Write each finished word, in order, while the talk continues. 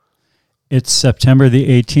It's September the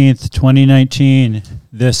 18th, 2019.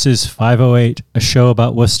 This is 508, a show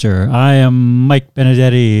about Worcester. I am Mike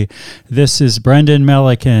Benedetti. This is Brendan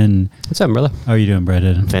Melican. What's up, brother? How are you doing,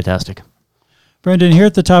 Brendan? Fantastic. Brendan, here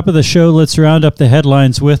at the top of the show, let's round up the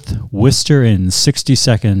headlines with Worcester in 60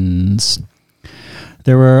 seconds.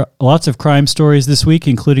 There were lots of crime stories this week,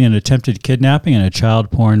 including an attempted kidnapping and a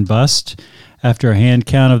child porn bust. After a hand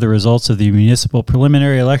count of the results of the municipal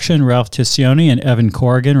preliminary election, Ralph Tissioni and Evan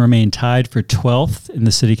Corrigan remain tied for 12th in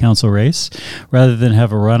the city council race. Rather than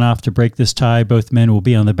have a runoff to break this tie, both men will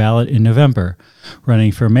be on the ballot in November.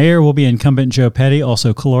 Running for mayor will be incumbent Joe Petty,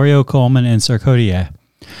 also Calorio, Coleman, and Sarkodie.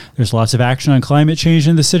 There's lots of action on climate change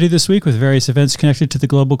in the city this week with various events connected to the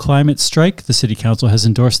global climate strike. The city council has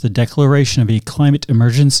endorsed the declaration of a climate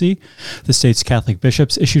emergency. The state's Catholic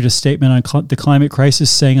bishops issued a statement on the climate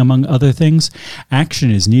crisis saying, among other things,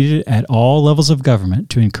 action is needed at all levels of government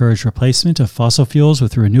to encourage replacement of fossil fuels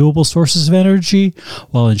with renewable sources of energy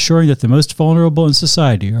while ensuring that the most vulnerable in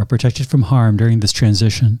society are protected from harm during this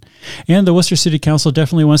transition. And the Worcester City Council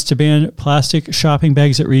definitely wants to ban plastic shopping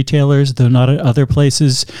bags at retailers, though not at other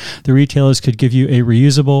places. The retailers could give you a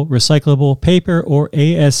reusable, recyclable paper or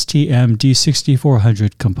Astm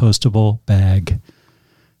D6400 compostable bag.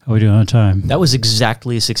 How are we doing on time? That was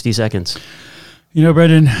exactly 60 seconds. You know,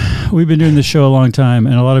 Brendan, we've been doing this show a long time,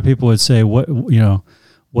 and a lot of people would say, "What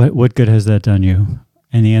good has that done you?"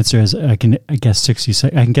 And the answer is, I can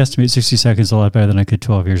guesstimate 60 seconds a lot better than I could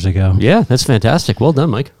 12 years ago. Yeah, that's fantastic. Well done,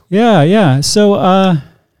 Mike. Yeah. So,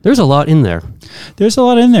 there's a lot in there. There's a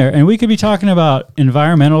lot in there. And we could be talking about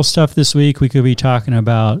environmental stuff this week. We could be talking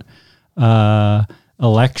about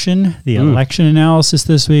election analysis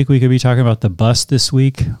this week. We could be talking about the bus this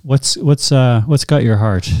week. What's got your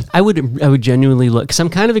heart? I would genuinely look, because I'm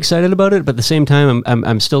kind of excited about it, but at the same time,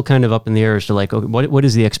 I'm still kind of up in the air as to like, okay, what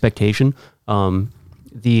is the expectation?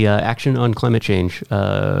 The action on climate change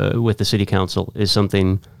with the city council is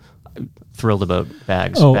something I'm thrilled about.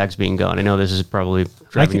 Bags being gone. I know this is probably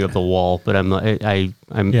driving you up the wall, but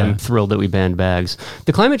I'm thrilled that we banned bags.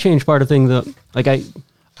 The climate change part of thing, though, like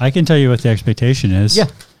I can tell you what the expectation is. Yeah.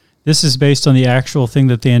 This is based on the actual thing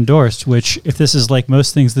that they endorsed, which if this is like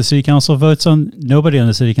most things the city council votes on, nobody on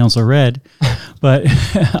the city council read, but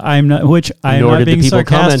I'm not being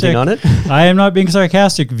sarcastic. On it. I am not being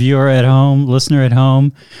sarcastic, viewer at home, listener at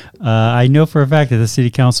home. I know for a fact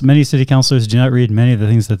that many city councilors do not read many of the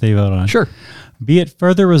things that they vote on. Sure. Be it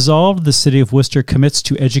further resolved, the City of Worcester commits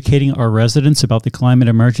to educating our residents about the climate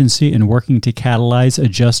emergency and working to catalyze a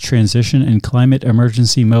just transition and climate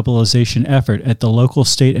emergency mobilization effort at the local,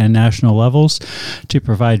 state, and national levels to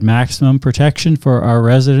provide maximum protection for our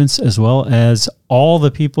residents as well as all the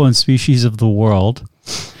people and species of the world.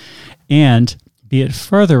 And be it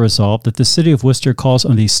further resolved that the City of Worcester calls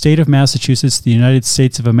on the State of Massachusetts, the United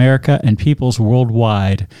States of America, and peoples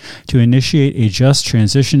worldwide to initiate a just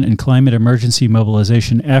transition and climate emergency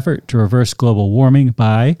mobilization effort to reverse global warming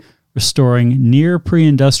by restoring near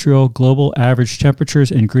pre-industrial global average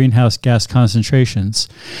temperatures and greenhouse gas concentrations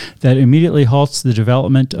that immediately halts the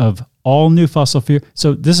development of all new fossil fuel.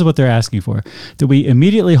 So this is what they're asking for, that we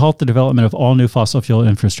immediately halt the development of all new fossil fuel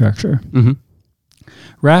infrastructure. Mm-hmm.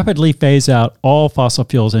 Rapidly phase out all fossil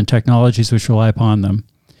fuels and technologies which rely upon them.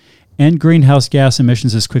 End greenhouse gas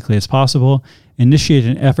emissions as quickly as possible. Initiate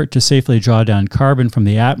an effort to safely draw down carbon from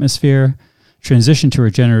the atmosphere. Transition to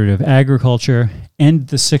regenerative agriculture. End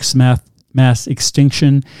the sixth mass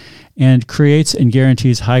extinction. And creates and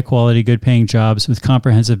guarantees high-quality, good-paying jobs with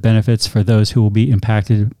comprehensive benefits for those who will be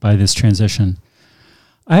impacted by this transition.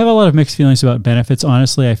 I have a lot of mixed feelings about benefits,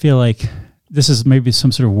 honestly. I feel like this is maybe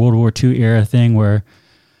some sort of World War II era thing where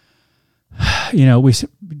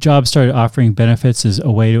jobs started offering benefits as a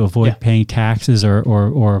way to avoid paying taxes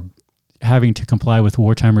or having to comply with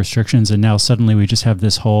wartime restrictions. And now suddenly we just have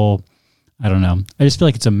this whole, I don't know. I just feel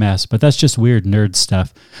like it's a mess, but that's just weird nerd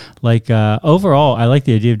stuff. Like overall, I like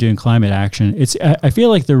the idea of doing climate action. I feel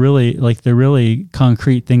like the really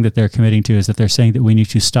concrete thing that they're committing to is that they're saying that we need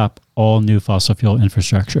to stop all new fossil fuel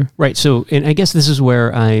infrastructure. Right. So, and I guess this is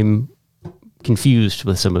where I'm confused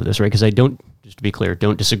with some of this, right? Because just to be clear,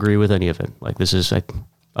 don't disagree with any of it. Like this is out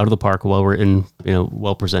of the park, well written,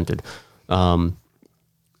 well presented. The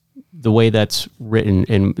way that's written,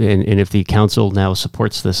 and if the council now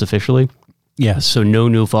supports this officially, yes. So no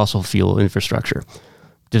new fossil fuel infrastructure.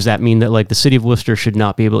 Does that mean that like the city of Worcester should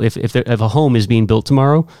not be able, if a home is being built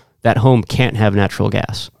tomorrow, that home can't have natural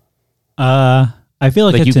gas? I feel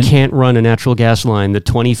like you can't run a natural gas line the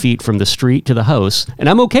 20 feet from the street to the house, and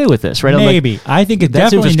I'm okay with this, right? Maybe. I think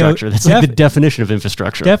that's infrastructure. That's like the definition of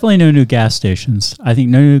infrastructure. Definitely no new gas stations. I think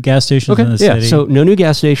no new gas stations in the city. So no new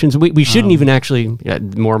gas stations. We shouldn't even actually,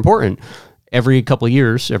 more important, every couple of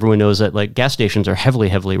years, everyone knows that like gas stations are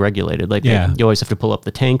heavily regulated. Like you always have to pull up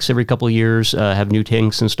the tanks every couple of years, have new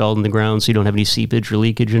tanks installed in the ground so you don't have any seepage or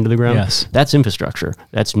leakage into the ground. Yes. That's infrastructure.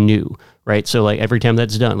 That's new, right? So like every time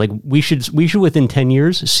that's done, like we should within 10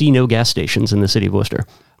 years see no gas stations in the city of Worcester.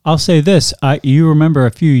 I'll say this. You remember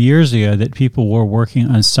a few years ago that people were working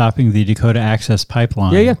on stopping the Dakota Access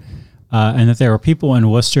Pipeline. Yeah. And that there were people in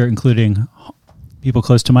Worcester, including people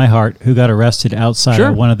close to my heart, who got arrested outside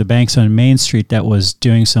of one of the banks on Main Street that was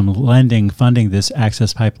doing some funding this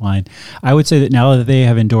access pipeline. I would say that now that they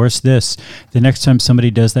have endorsed this, the next time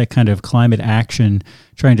somebody does that kind of climate action,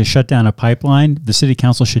 trying to shut down a pipeline, the city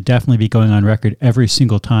council should definitely be going on record every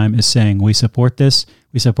single time as saying, we support this,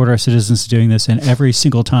 we support our citizens doing this, and every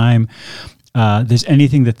single time there's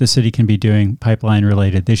anything that the city can be doing pipeline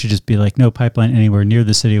related, they should just be like, no pipeline anywhere near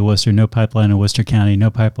the city of Worcester, no pipeline in Worcester County, no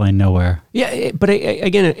pipeline nowhere. Yeah, but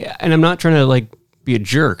again, and I'm not trying to like be a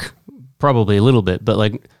jerk, probably a little bit, but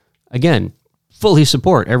like, again, fully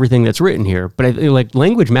support everything that's written here. But I like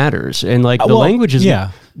language matters, and like the language is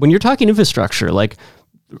when you're talking infrastructure, like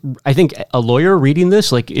I think a lawyer reading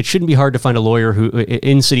this, like it shouldn't be hard to find a lawyer who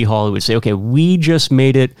in City Hall who would say, okay, we just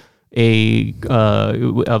made it a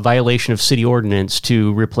violation of city ordinance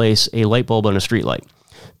to replace a light bulb on a street light,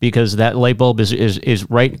 because that light bulb is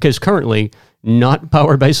right, because currently not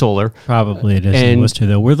powered by solar. Probably it is in Worcester,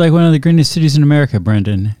 though. We're like one of the greenest cities in America,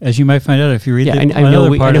 Brendan, as you might find out if you read I know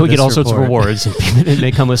we get all sorts of rewards.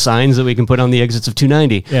 They come with signs that we can put on the exits of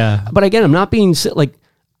 290. Yeah. But again, I'm not being like,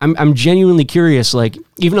 I'm genuinely curious, like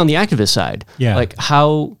even on the activist side, like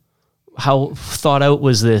how thought out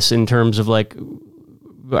was this in terms of like,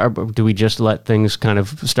 do we just let things kind of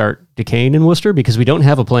start decaying in Worcester because we don't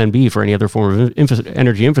have a plan B for any other form of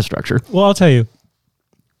energy infrastructure? Well, I'll tell you.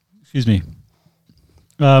 Excuse me.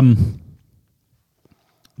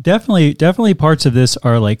 Definitely parts of this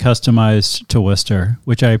are like customized to Worcester,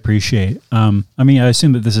 which I appreciate. I mean, I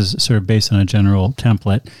assume that this is sort of based on a general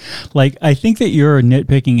template. Like, I think that your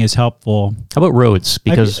nitpicking is helpful. How about roads?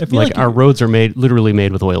 Because I feel like our roads are literally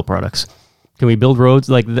made with oil products. Can we build roads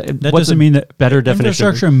like that? Doesn't mean that better definition.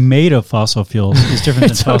 Infrastructure made of fossil fuels is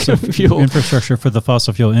different than fossil fuel infrastructure for the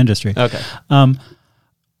fossil fuel industry. Okay.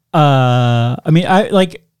 I mean,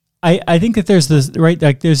 I think that there's this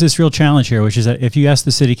there's this real challenge here, which is that if you ask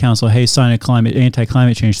the city council, hey, sign a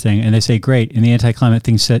anti-climate change thing, and they say great, and the anti-climate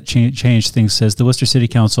thing change thing says the Worcester City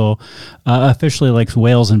Council officially likes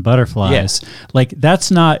whales and butterflies. Like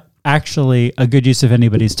that's not actually a good use of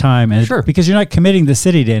anybody's time, and because you're not committing the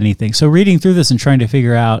city to anything. So reading through this and trying to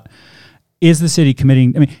figure out, is the city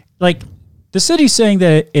committing? I mean, like the city saying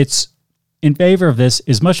that it's in favor of this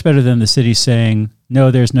is much better than the city saying,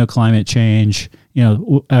 no, there's no climate change. You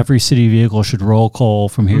know, every city vehicle should roll coal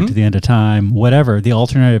from here to the end of time, whatever. The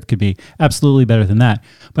alternative could be absolutely better than that.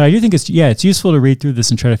 But I do think it's useful to read through this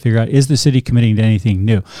and try to figure out, is the city committing to anything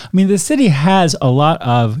new? I mean, the city has a lot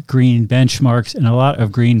of green benchmarks and a lot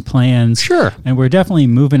of green plans. Sure. And we're definitely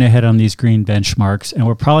moving ahead on these green benchmarks, and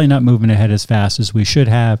we're probably not moving ahead as fast as we should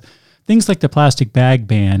have. Things like the plastic bag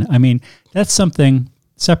ban, I mean, that's something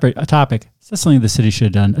separate, a topic. That's something the city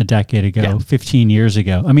should have done a decade ago, 15 years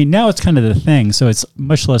ago. I mean, now it's kind of the thing, so it's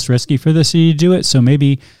much less risky for the city to do it. So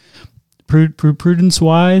maybe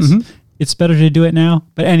prudence-wise, it's better to do it now.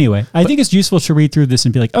 But anyway, I think it's useful to read through this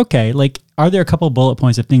and be like, okay, like, are there a couple of bullet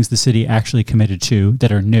points of things the city actually committed to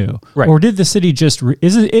that are new? Right. Or did the city just,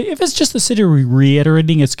 if it's just the city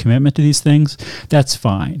reiterating its commitment to these things, that's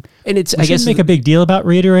fine. And it's, I guess, make a big deal about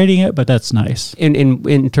reiterating it, but that's nice.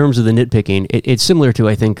 In terms of the nitpicking, it's similar to,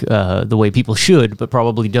 I think, the way people should, but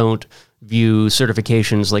probably don't view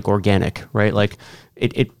certifications like organic, right? Like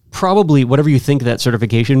it probably, whatever you think that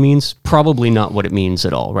certification means, probably not what it means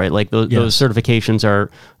at all, right? Like those certifications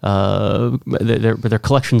are, they're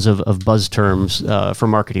collections of buzz terms for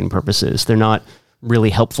marketing purposes. They're not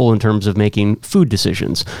really helpful in terms of making food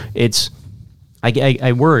decisions.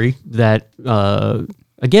 I worry that,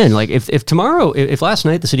 again, like if tomorrow, if last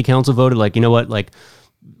night the city council voted like, you know what, like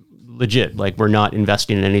legit, like we're not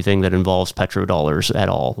investing in anything that involves petrodollars at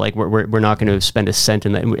all. Like we're not going to spend a cent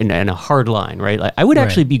in that in a hard line, right? Like I would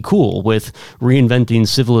actually be cool with reinventing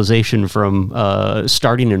civilization from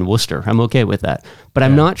starting in Worcester. I'm okay with that, but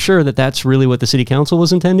I'm not sure that that's really what the city council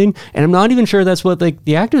was intending, and I'm not even sure that's what like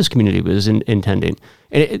the activist community was intending.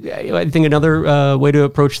 And I think another way to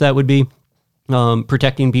approach that would be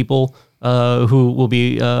protecting people who will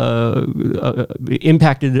be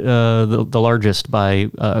impacted the largest by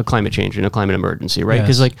climate change and a climate emergency, right?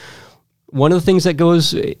 Because like one of the things that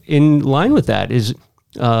goes in line with that is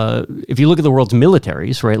if you look at the world's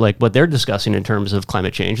militaries, right, like what they're discussing in terms of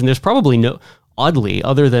climate change, and there's probably no, oddly,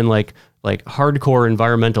 other than like hardcore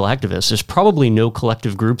environmental activists, there's probably no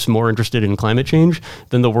collective groups more interested in climate change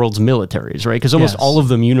than the world's militaries, right? Because almost all of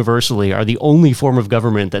them universally are the only form of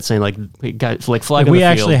government that's saying like, hey, guys, like flag on the field. We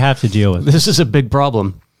actually have to deal with this is a big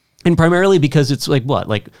problem, and primarily because it's like what,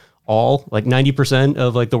 like all like 90%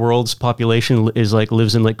 of like the world's population is like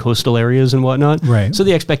lives in like coastal areas and whatnot. Right. So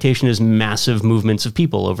the expectation is massive movements of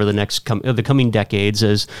people over the next the coming decades,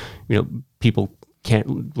 as you know, people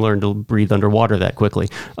can't learn to breathe underwater that quickly.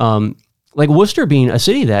 Like Worcester being a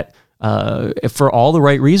city that, for all the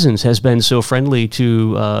right reasons, has been so friendly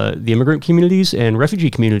to the immigrant communities and refugee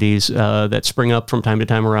communities that spring up from time to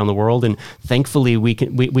time around the world, and thankfully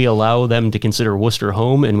we allow them to consider Worcester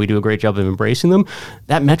home, and we do a great job of embracing them.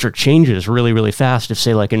 That metric changes really, really fast if,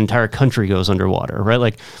 say, like an entire country goes underwater, right?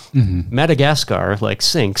 Like Madagascar, like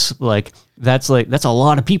sinks, like that's a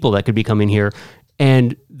lot of people that could be coming here,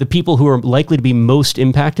 and the people who are likely to be most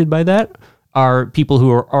impacted by that are people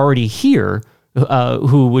who are already here,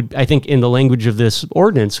 who would, I think, in the language of this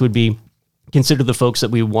ordinance, would be considered the folks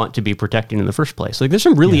that we want to be protecting in the first place. Like, there's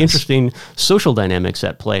some really interesting social dynamics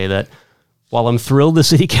at play that, while I'm thrilled the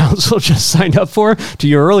city council just signed up for, to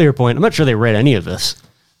your earlier point, I'm not sure they read any of this.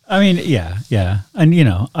 I mean, yeah. And, you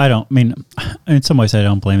know, in some ways I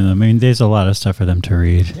don't blame them. I mean, there's a lot of stuff for them to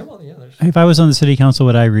read. Yeah, well, if I was on the city council,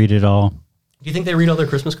 would I read it all? Do you think they read all their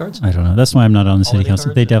Christmas cards? I don't know. That's why I'm not on the city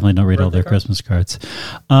council. They definitely don't read all their Christmas cards.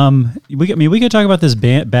 We could talk about this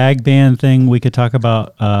bag ban thing. We could talk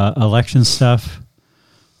about election stuff.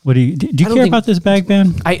 What do you care about this bag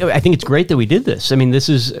ban? I think it's great that we did this. I mean, this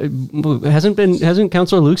is hasn't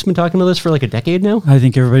Councilor Luke's been talking about this for like a decade now? I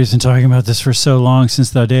think everybody's been talking about this for so long,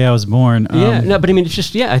 since the day I was born. But I mean, it's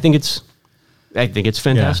just I think it's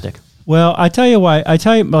fantastic. Yeah. Well, I tell you why.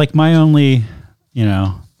 Like my only, you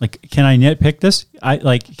know. Like, can I nitpick this? Can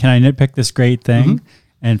I nitpick this great thing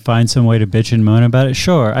and find some way to bitch and moan about it?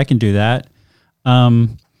 Sure, I can do that.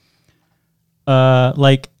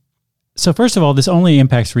 So first of all, this only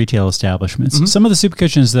impacts retail establishments. Some of the soup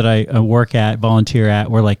kitchens that I volunteer at,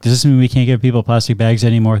 were like, does this mean we can't give people plastic bags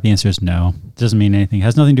anymore? The answer is no. It doesn't mean anything. It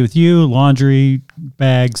has nothing to do with you. Laundry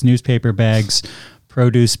bags, newspaper bags,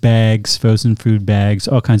 produce bags, frozen food bags,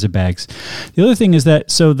 all kinds of bags. The other thing is that,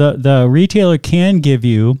 so the retailer can give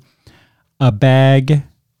you a bag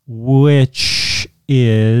which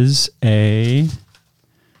is a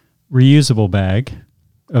reusable bag.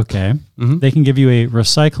 Okay. They can give you a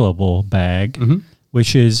recyclable bag,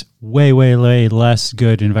 which is way, way, way less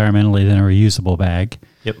good environmentally than a reusable bag.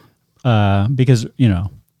 Yep. Because, you know,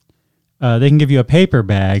 they can give you a paper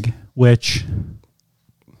bag, which...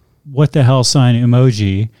 what the hell sign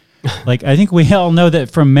emoji. Like, I think we all know that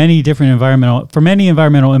from many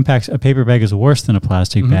environmental impacts, a paper bag is worse than a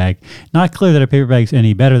plastic bag. Not clear that a paper bag is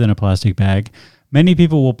any better than a plastic bag. Many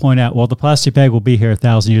people will point out, well, the plastic bag will be here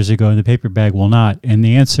 1,000 years ago and the paper bag will not. And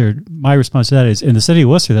the answer, my response to that is, in the city of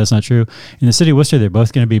Worcester, that's not true. In the city of Worcester, they're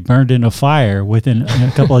both going to be burned in a fire within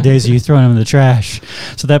a couple of days of you throwing them in the trash.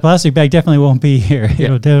 So that plastic bag definitely won't be here.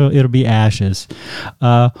 Yeah. It'll be ashes.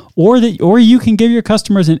 Or you can give your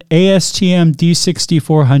customers an Astm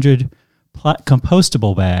D6400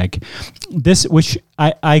 compostable bag. This, which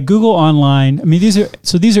I Google online. I mean, these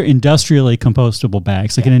are industrially compostable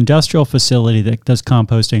bags, like an industrial facility that does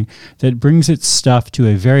composting, that brings its stuff to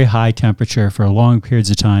a very high temperature for long periods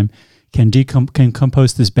of time, can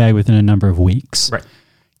compost this bag within a number of weeks. Right.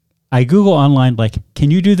 I Google online, like, can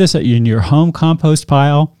you do this in your home compost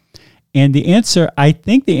pile? And I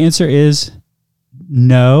think the answer is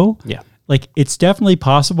no. Yeah. Like, it's definitely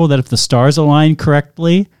possible that if the stars align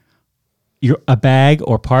correctly, a bag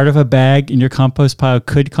or part of a bag in your compost pile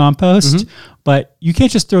could compost, but you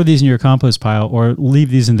can't just throw these in your compost pile or leave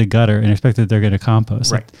these in the gutter and expect that they're going to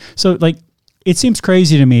compost. Right. So, like, it seems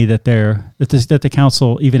crazy to me that that the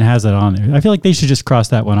council even has that on there. I feel like they should just cross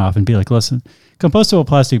that one off and be like, listen, compostable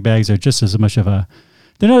plastic bags are just as much of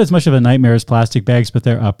they're not as much of a nightmare as plastic bags, but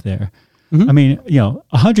they're up there. I mean,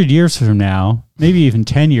 100 years from now, maybe even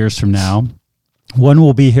 10 years from now, one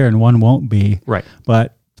will be here and one won't be. Right.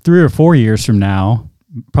 But 3 or 4 years from now,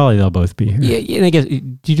 probably they'll both be here. Yeah, and I guess,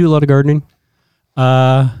 do you do a lot of gardening?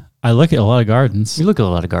 I look at a lot of gardens. You look at a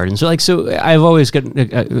lot of gardens. So I've always found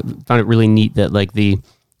it really neat that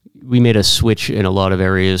we made a switch in a lot of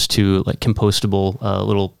areas to like compostable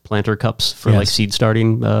little planter cups for like seed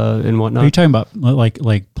starting and whatnot. Are you talking about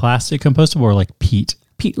like plastic compostable or like peat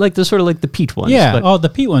peat, like the sort of like the peat ones. Yeah. But, Oh, the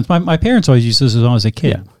peat ones. My parents always used those when I was a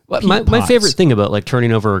kid. yeah. Well, my favorite thing about like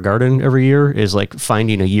turning over a garden every year is like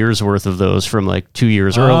finding a year's worth of those from like 2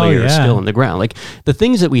 years earlier still in the ground. Like the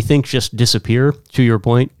things that we think just disappear, to your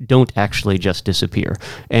point, don't actually just disappear.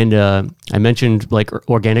 And I mentioned like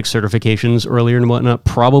organic certifications earlier and whatnot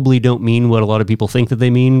probably don't mean what a lot of people think that they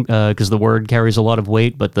mean, because the word carries a lot of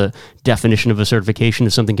weight, but the definition of a certification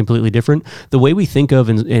is something completely different. The way we think of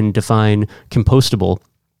and define compostable,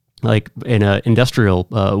 like in an industrial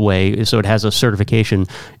way, so it has a certification,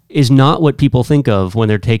 is not what people think of when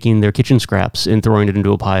they're taking their kitchen scraps and throwing it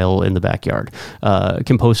into a pile in the backyard.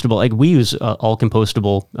 Compostable, like we use all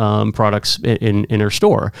compostable products in our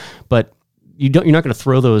store, but you're not going to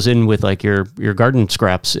throw those in with like your garden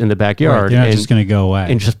scraps in the backyard. Right, they're not just going to go away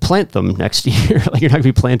and just plant them next year. Like you're not going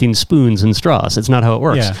to be planting spoons and straws. That's not how it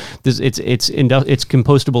works. Yeah. It's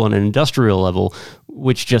compostable on an industrial level,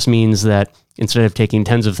 which just means that instead of taking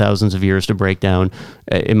tens of thousands of years to break down,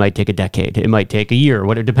 it might take a decade. It might take a year,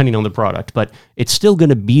 depending on the product. But it's still going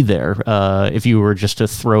to be there if you were just to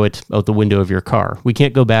throw it out the window of your car. We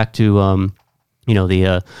can't go back to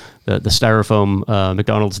the styrofoam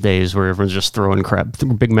McDonald's days where everyone's just throwing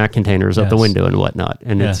Big Mac containers out the window and whatnot.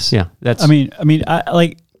 And that's. I mean,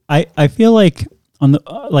 I feel like on the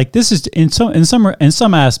like this is in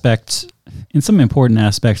some aspects. In some important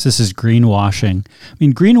aspects, this is greenwashing. I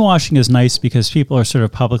mean, greenwashing is nice because people are sort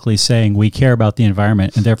of publicly saying we care about the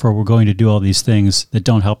environment and therefore we're going to do all these things that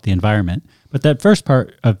don't help the environment. But that first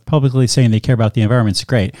part of publicly saying they care about the environment is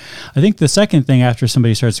great. I think the second thing after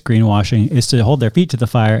somebody starts greenwashing is to hold their feet to the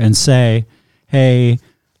fire and say, hey,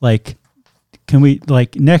 like, can we,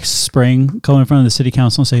 like, next spring, go in front of the city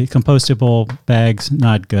council and say compostable bags,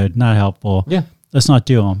 not good, not helpful. Yeah. Let's not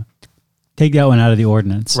do them. Take that one out of the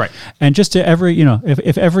ordinance. Right. And just to every,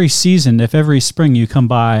 if every season, if every spring you come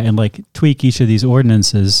by and like tweak each of these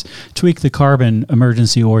ordinances, tweak the carbon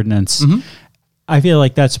emergency ordinance, I feel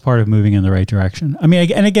like that's part of moving in the right direction. I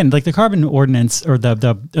mean, and again, like the carbon ordinance or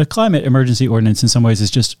the climate emergency ordinance in some ways is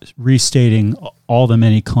just restating all the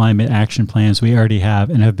many climate action plans we already have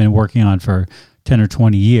and have been working on for 10 or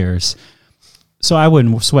 20 years. So I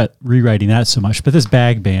wouldn't sweat rewriting that so much. But this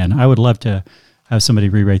bag ban, I would love to have somebody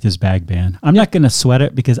rewrite this bag ban. I'm not going to sweat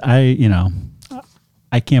it because I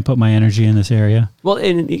can't put my energy in this area. Well,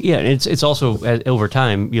 and it's also over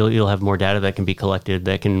time you'll have more data that can be collected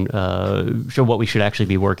that can show what we should actually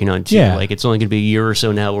be working on too. Yeah. Like it's only going to be a year or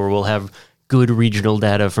so now where we'll have good regional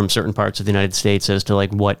data from certain parts of the United States as to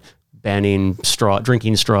like what banning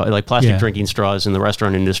drinking straw, like plastic drinking straws in the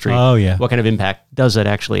restaurant industry. Oh yeah. What kind of impact does that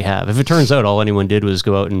actually have? If it turns out all anyone did was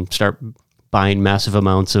go out and start buying massive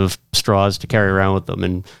amounts of straws to carry around with them,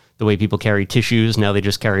 and the way people carry tissues, now they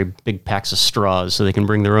just carry big packs of straws so they can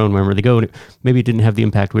bring their own wherever they go. Maybe it didn't have the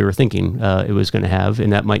impact we were thinking it was going to have,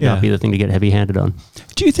 and that might not be the thing to get heavy-handed on.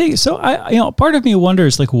 Do you think so? Part of me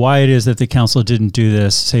wonders like why it is that the council didn't do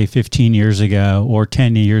this, say 15 years ago or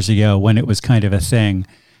 10 years ago when it was kind of a thing.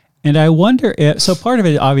 And I wonder if, so part of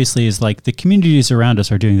it obviously is like the communities around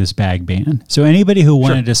us are doing this bag ban. So anybody who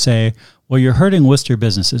wanted to say, well, you're hurting Worcester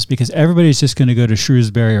businesses because everybody's just going to go to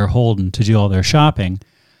Shrewsbury or Holden to do all their shopping.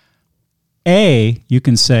 You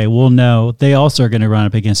can say, well, no, they also are going to run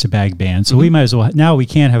up against a bag ban. So we might as well, now we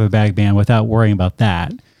can't have a bag ban without worrying about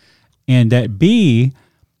that. And that B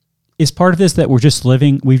is part of this that we've just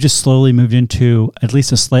slowly moved into at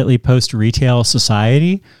least a slightly post-retail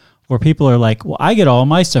society where people are like, well, I get all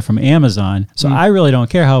my stuff from Amazon, so I really don't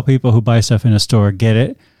care how people who buy stuff in a store get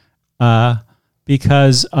it,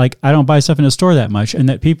 because like I don't buy stuff in a store that much. And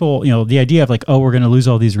that people, the idea of like, oh, we're going to lose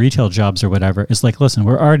all these retail jobs or whatever, is like, listen,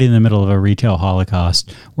 we're already in the middle of a retail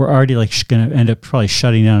holocaust. We're already like going to end up probably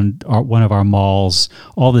shutting down one of our malls,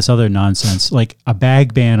 all this other nonsense. Like a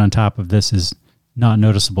bag ban on top of this is not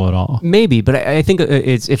noticeable at all. Maybe, but I think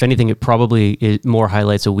it's, if anything, it probably more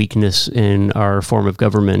highlights a weakness in our form of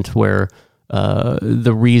government where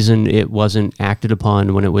the reason it wasn't acted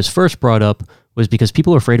upon when it was first brought up was because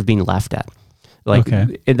people are afraid of being laughed at. Like,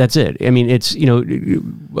 that's it. I mean, it's,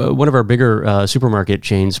 one of our bigger supermarket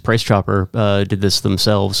chains, Price Chopper, did this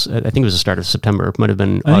themselves. I think it was the start of September. It might have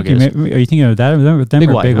been August. Are you thinking of that? Big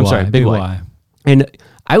Y. I'm sorry, Big Y. And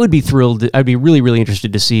I would be thrilled. I'd be really, really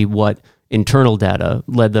interested to see what internal data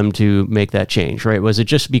led them to make that change, right? Was it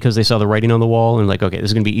just because they saw the writing on the wall and like, okay, this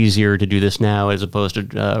is going to be easier to do this now as opposed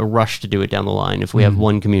to a rush to do it down the line if we have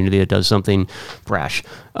one community that does something brash?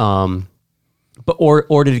 But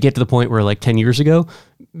or did it get to the point where like 10 years ago,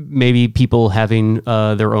 maybe people having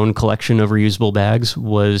their own collection of reusable bags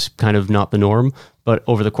was kind of not the norm, but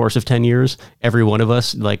over the course of 10 years, every one of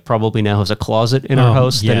us like probably now has a closet in our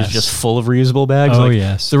house that is just full of reusable bags. Oh, like,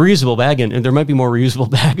 yes. The reusable bag, and there might be more reusable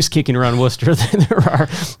bags kicking around Worcester than there are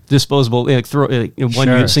disposable,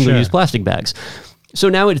 single-use plastic bags. So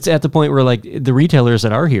now it's at the point where like the retailers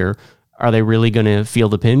that are here, are they really going to feel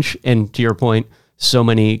the pinch? And to your point, so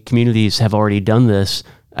many communities have already done this.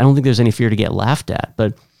 I don't think there's any fear to get laughed at,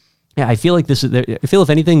 but yeah, I feel like I feel if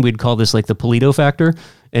anything, we'd call this like the Polito factor.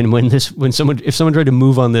 And if someone tried to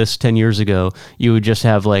move on this 10 years ago, you would just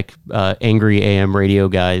have like angry AM radio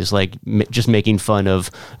guys like just making fun of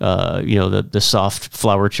the soft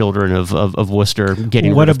flower children of Worcester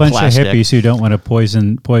getting what rid a bunch plastic. of hippies who don't want to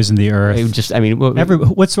poison the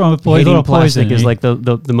earth. What's wrong with hating plastic? Is like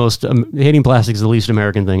the most hating plastic is the least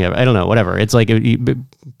American thing ever. I don't know, whatever. It's like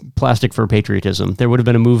plastic for patriotism. There would have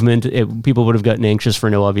been a movement. People would have gotten anxious for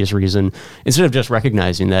no obvious reason instead of just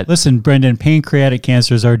recognizing that. Listen, Brendan, pancreatic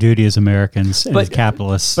cancer is our duty as Americans and as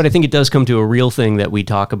capitalists. But I think it does come to a real thing that we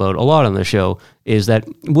talk about a lot on the show, is that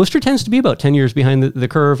Worcester tends to be about 10 years behind the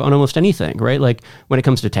curve on almost anything, right? Like when it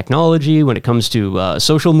comes to technology, when it comes to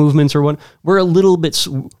social movements or what, we're a little bit,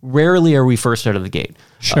 rarely are we first out of the gate.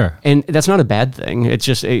 Sure. And that's not a bad thing. It's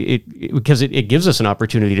just because it gives us an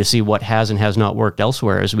opportunity to see what has and has not worked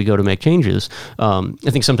elsewhere as we go to make changes. I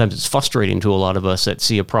think sometimes it's frustrating to a lot of us that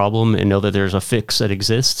see a problem and know that there's a fix that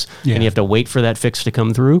exists, and you have to wait for that fix to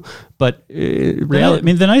come through. But reality, I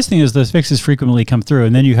mean, the nice thing is those fixes frequently come through,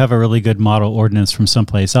 and then you have a really good model ordinance from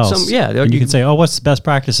someplace else. And you can say, what's the best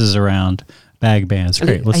practices around bag bans?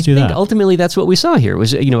 Great, let's do that. I think ultimately that's what we saw here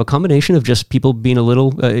was, a combination of just people being a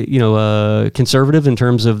little, conservative in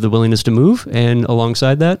terms of the willingness to move. And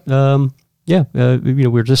alongside that,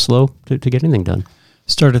 we're just slow to get anything done.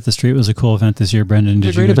 Start at the Street was a cool event this year, Brendan. It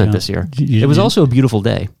was a great event this year. It was also a beautiful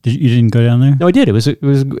day. You didn't go down there? No, I did. It was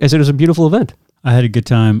a beautiful event. I had a good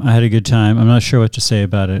time. I'm not sure what to say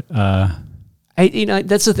about it.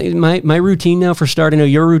 That's the thing. My routine now for starting.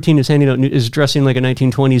 Your routine is dressing like a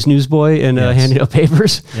 1920s newsboy and handing out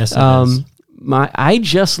papers. Yes, it is. I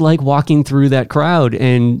just like walking through that crowd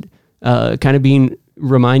and kind of being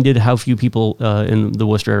reminded how few people in the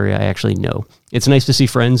Worcester area I actually know. It's nice to see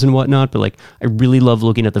friends and whatnot, but like I really love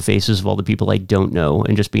looking at the faces of all the people I don't know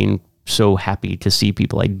and just being so happy to see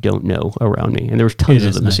people I don't know around me. And there was tons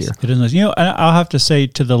of them this year. It is nice. I'll have to say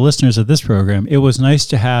to the listeners of this program, it was nice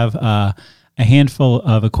to have a handful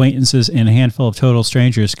of acquaintances and a handful of total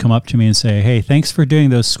strangers come up to me and say, hey, thanks for doing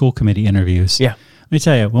those school committee interviews. Yeah. Let me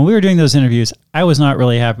tell you, when we were doing those interviews, I was not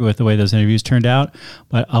really happy with the way those interviews turned out.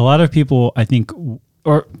 But a lot of people, I think,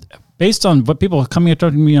 or based on what people coming up to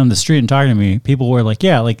me on the street and talking to me, people were like,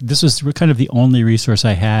 yeah, like this was kind of the only resource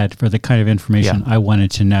I had for the kind of information I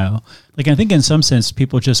wanted to know. Like, I think in some sense,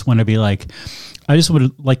 people just want to be like, I just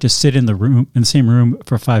would like to sit in the same room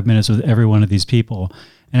for 5 minutes with every one of these people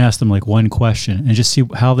and ask them like one question and just see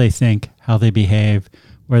how they think, how they behave,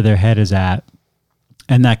 where their head is at.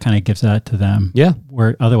 And that kind of gives that to them. Yeah.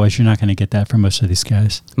 Where otherwise you're not going to get that from most of these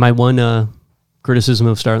guys. My one criticism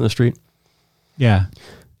of Start on the Street. Yeah.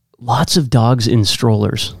 Lots of dogs in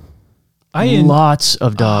strollers. Lots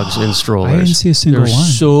of dogs in strollers. I didn't see a single one.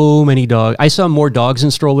 There's so many dogs. I saw more dogs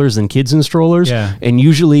in strollers than kids in strollers. Yeah. And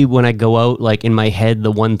usually when I go out, like in my head,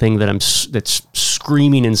 the one thing that's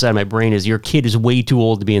screaming inside my brain is your kid is way too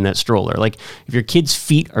old to be in that stroller. Like if your kid's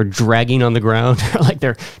feet are dragging on the ground, or like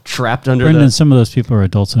they're trapped under Brendan, some of those people are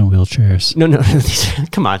adults in wheelchairs. No,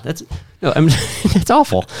 come on. That's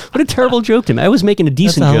awful. What a terrible joke to me. I was making a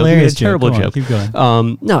decent joke. Hilarious a terrible joke. Keep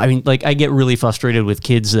going. No, I mean, like I get really frustrated with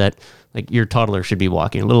kids that like your toddler should be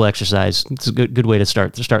walking. A little exercise. It's a good way to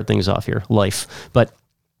start things off here. Life. But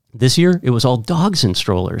this year it was all dogs in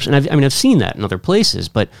strollers, and I've seen that in other places,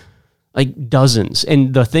 but like dozens.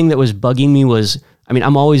 And the thing that was bugging me was,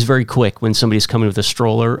 I'm always very quick when somebody's coming with a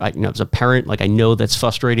stroller. As a parent, like I know that's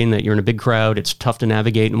frustrating that you're in a big crowd. It's tough to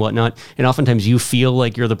navigate and whatnot. And oftentimes you feel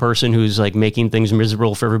like you're the person who's like making things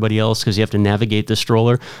miserable for everybody else because you have to navigate the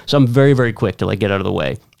stroller. So I'm very, very quick to like get out of the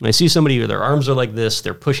way. When I see somebody where their arms are like this,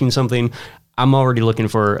 they're pushing something, I'm already looking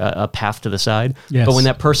for a path to the side. Yes. But when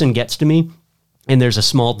that person gets to me, and there's a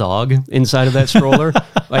small dog inside of that stroller,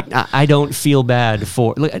 Like I don't feel bad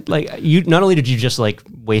for like you. Not only did you just like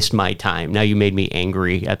waste my time, now you made me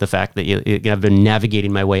angry at the fact that I've been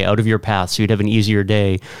navigating my way out of your path so you'd have an easier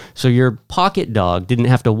day. So your pocket dog didn't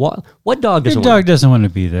have to walk. What dog doesn't? Your dog doesn't want to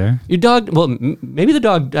be there. Your dog. Well, maybe the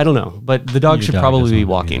dog. I don't know, but the dog should probably be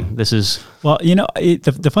walking. This is. Well,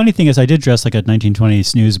 the funny thing is, I did dress like a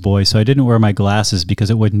 1920s newsboy, so I didn't wear my glasses because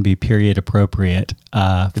it wouldn't be period appropriate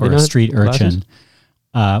for a street urchin.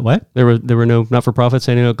 What? There were no not-for-profits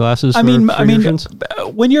handing out glasses. I mean,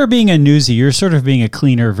 when you're being a newsie, you're sort of being a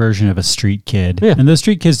cleaner version of a street kid, and those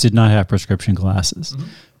street kids did not have prescription glasses,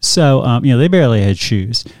 so they barely had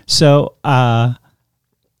shoes. So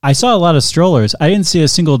I saw a lot of strollers. I didn't see a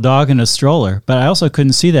single dog in a stroller, but I also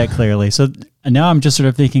couldn't see that clearly. So now I'm just sort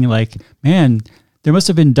of thinking, like, man, there must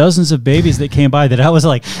have been dozens of babies that came by that I was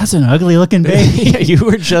like, that's an ugly looking baby. Yeah, you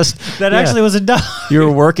were just actually was a dog. You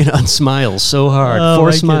were working on smiles so hard.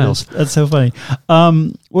 4 smiles. Goodness. That's so funny.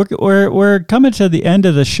 We're coming to the end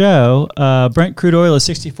of the show. Brent crude oil is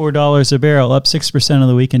 $64 a barrel, up 6% on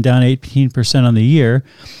the week and down 18% on the year.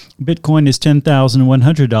 Bitcoin is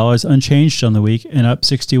 $10,100, unchanged on the week and up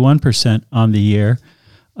 61% on the year.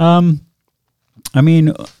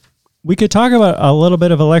 We could talk about a little bit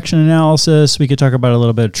of election analysis. We could talk about a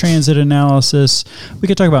little bit of transit analysis. We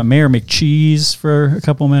could talk about Mayor McCheese for a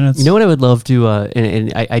couple minutes. You know what I would love to,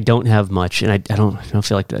 and I don't have much, and I don't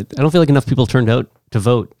feel like enough people turned out to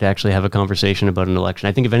vote to actually have a conversation about an election.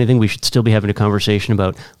 I think if anything, we should still be having a conversation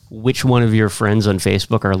about which one of your friends on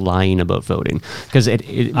Facebook are lying about voting, because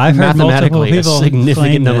I've mathematically a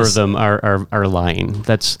significant number of them are lying.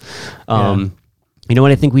 That's. You know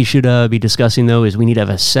what I think we should be discussing, though, is we need to have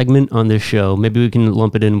a segment on this show. Maybe we can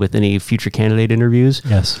lump it in with any future candidate interviews.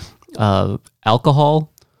 Yes.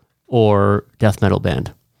 Alcohol or death metal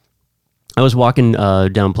band. I was walking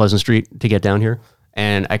down Pleasant Street to get down here,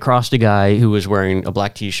 and I crossed a guy who was wearing a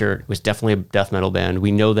black T-shirt. It was definitely a death metal band.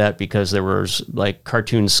 We know that because there was like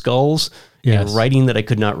cartoon skulls and writing that I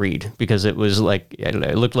could not read because it was like,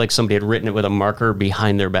 it looked like somebody had written it with a marker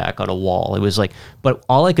behind their back on a wall. It was like, but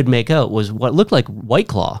all I could make out was what looked like White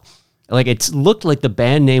Claw. Like it looked like the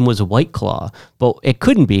band name was White Claw, but it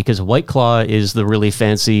couldn't be because White Claw is the really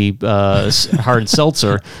fancy hard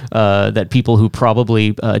seltzer that people who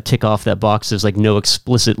probably tick off that box as like no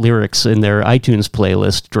explicit lyrics in their iTunes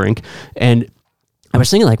playlist drink. And I was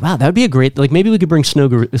thinking, like, wow, that would be a great, like, maybe we could bring Snow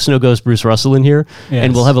Ghost Bruce Russell in here,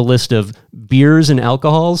 and we'll have a list of beers and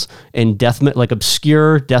alcohols and like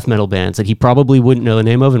obscure death metal bands that he probably wouldn't know the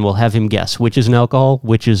name of, and we'll have him guess which is an alcohol,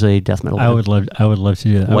 which is a death metal band. I would love to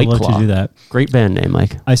do that. White I would love Claw. to do that. Great band name,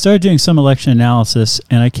 Mike. I started doing some election analysis,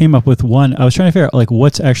 and I came up with one. I was trying to figure out, like,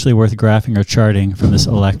 what's actually worth graphing or charting from this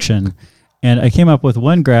election, and I came up with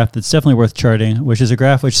one graph that's definitely worth charting, which is a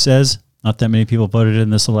graph which says not that many people voted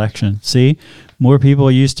in this election. See, more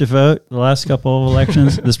people used to vote the last couple of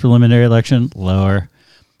elections. This preliminary election, lower.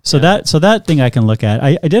 So that thing I can look at.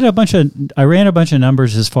 I ran a bunch of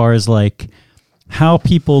numbers as far as like how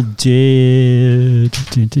people did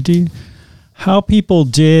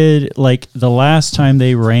like the last time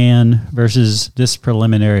they ran versus this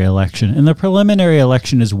preliminary election. And the preliminary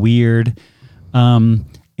election is weird.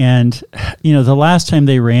 And, the last time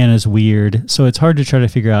they ran is weird. So it's hard to try to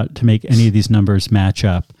figure out to make any of these numbers match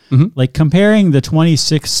up. Mm-hmm. Like comparing the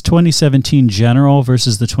 2017 general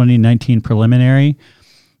versus the 2019 preliminary,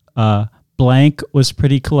 blank was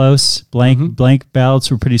pretty close. Blank ballots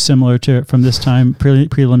were pretty similar from this time,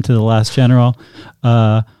 prelim to the last general.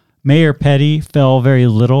 Mayor Petty fell very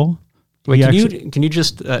little. Wait, can you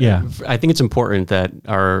just, I think it's important that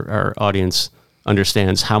our audience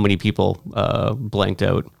understands how many people blanked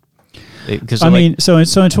out. So in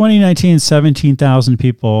 2019, 17,000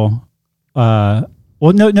 people. Let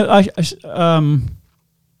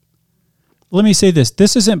me say this.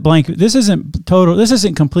 This isn't blank. This isn't total. This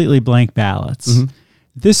isn't completely blank ballots. Mm-hmm.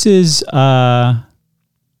 This is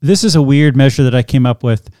a weird measure that I came up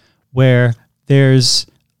with where there's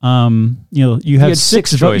you have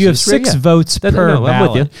six votes per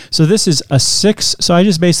ballot. So this is a 6. So I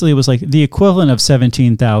just basically was like the equivalent of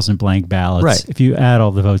 17,000 blank ballots. Right. If you add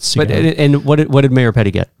all the votes together. And what did Mayor Petty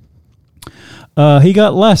get? He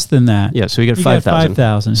got less than that. Yeah, so he got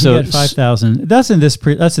 5,000. So he got 5,000. That's in this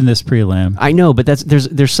prelim. I know, but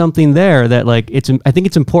there's something there that like I think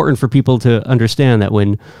it's important for people to understand that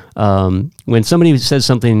when somebody says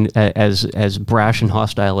something as brash and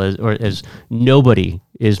hostile as nobody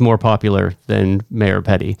is more popular than Mayor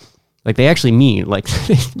Petty. Like they actually mean like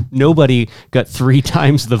nobody got 3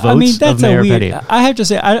 times the votes of Mayor Petty. I have to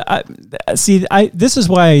say, this is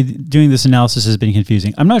why doing this analysis has been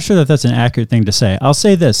confusing. I'm not sure that that's an accurate thing to say. I'll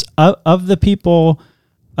say this: of the people,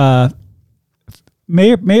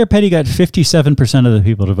 Mayor Petty got 57% of the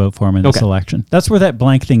people to vote for him in this election. That's where that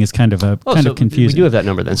blank thing is kind of confusing. We do have that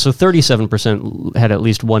number then. So 37% had at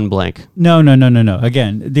least one blank. No.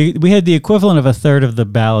 Again, we had the equivalent of a third of the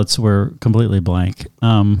ballots were completely blank.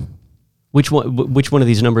 Which one of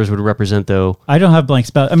these numbers would represent, though? I don't have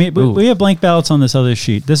blank ballots. I mean, we have blank ballots on this other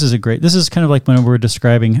sheet. This is kind of like when we're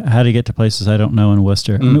describing how to get to places I don't know in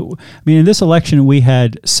Worcester. I mean, in this election, we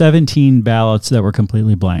had 17 ballots that were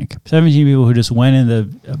completely blank. 17 people who just went in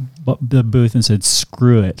the booth and said,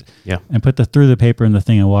 screw it. Yeah. And threw the paper in the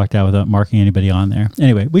thing and walked out without marking anybody on there.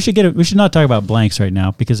 Anyway, we should not talk about blanks right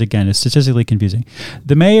now because, again, it's statistically confusing.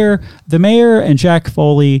 The mayor and Jack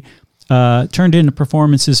Foley turned in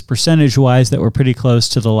performances percentage-wise that were pretty close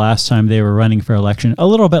to the last time they were running for election. A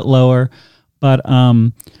little bit lower, but,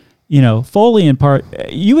 Foley in part,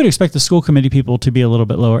 you would expect the school committee people to be a little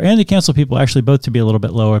bit lower and the council people actually both to be a little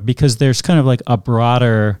bit lower because there's kind of like a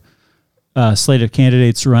broader slate of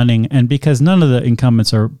candidates running, and because none of the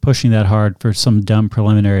incumbents are pushing that hard for some dumb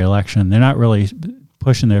preliminary election. They're not really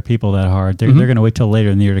pushing their people that hard. They're going to wait till later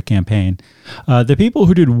in the year to campaign. The people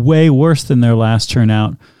who did way worse than their last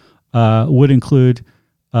turnout would include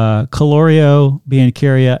Calorio,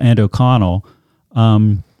 Biancaria, and O'Connell.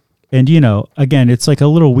 And, again, it's like a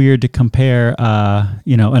little weird to compare, an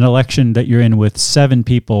election that you're in with 7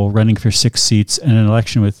 people running for 6 seats and an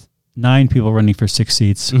election with 9 people running for 6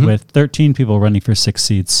 seats with 13 people running for 6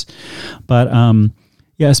 seats. But,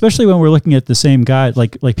 yeah, especially when we're looking at the same guy,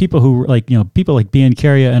 like people who people like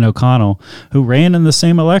Biancaria and O'Connell who ran in the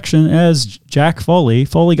same election as Jack Foley.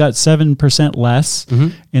 Foley got 7% less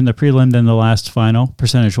in the prelim than the last final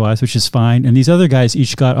percentage-wise, which is fine. And these other guys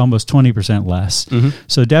each got almost 20% less.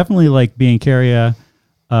 So definitely like Biancaria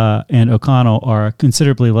and O'Connell are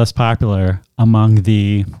considerably less popular among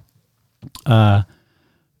the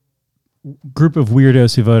group of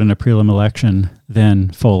weirdos who vote in a prelim election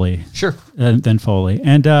than Foley. Sure. Than Foley.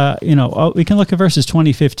 And, we can look at versus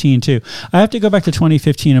 2015 too. I have to go back to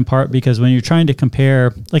 2015 in part because when you're trying to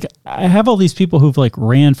compare, like I have all these people who've like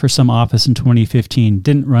ran for some office in 2015,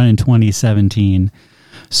 didn't run in 2017.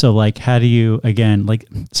 So like, how do you, again, like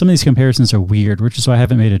some of these comparisons are weird, which is why I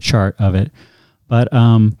haven't made a chart of it. But,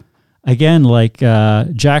 again, like,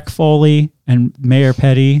 Jack Foley and Mayor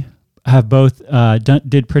Petty have both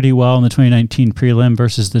did pretty well in the 2019 prelim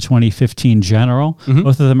versus the 2015 general.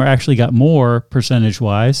 Both of them actually got more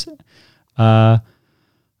percentage-wise. Tracy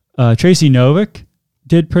Novick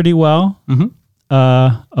did pretty well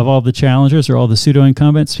of all the challengers or all the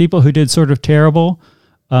pseudo-incumbents. People who did sort of terrible,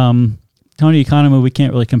 Tony Economou, we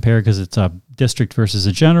can't really compare because it's a district versus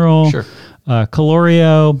a general. Sure.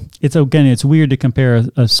 Calorio, it's weird to compare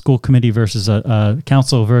a school committee versus a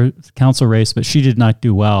council race, but she did not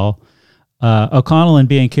do well. O'Connell and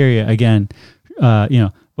Biancaria, again,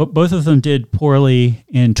 both of them did poorly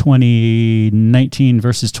in 2019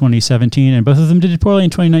 versus 2017, and both of them did poorly in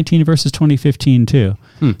 2019 versus 2015 too.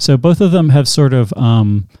 So both of them have sort of,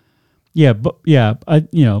 both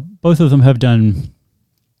of them have done.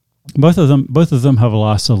 Both of them have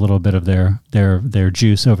lost a little bit of their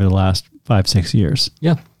juice over the last 5-6 years.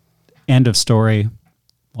 Yeah. End of story.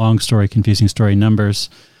 Long story, confusing story, numbers.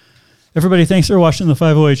 Everybody, thanks for watching the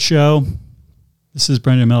 508 show. This is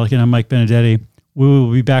Brendan Milliken. I'm Mike Benedetti. We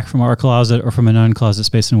will be back from our closet or from a non-closet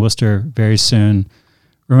space in Worcester very soon.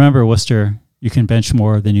 Remember, Worcester, you can bench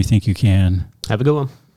more than you think you can. Have a good one.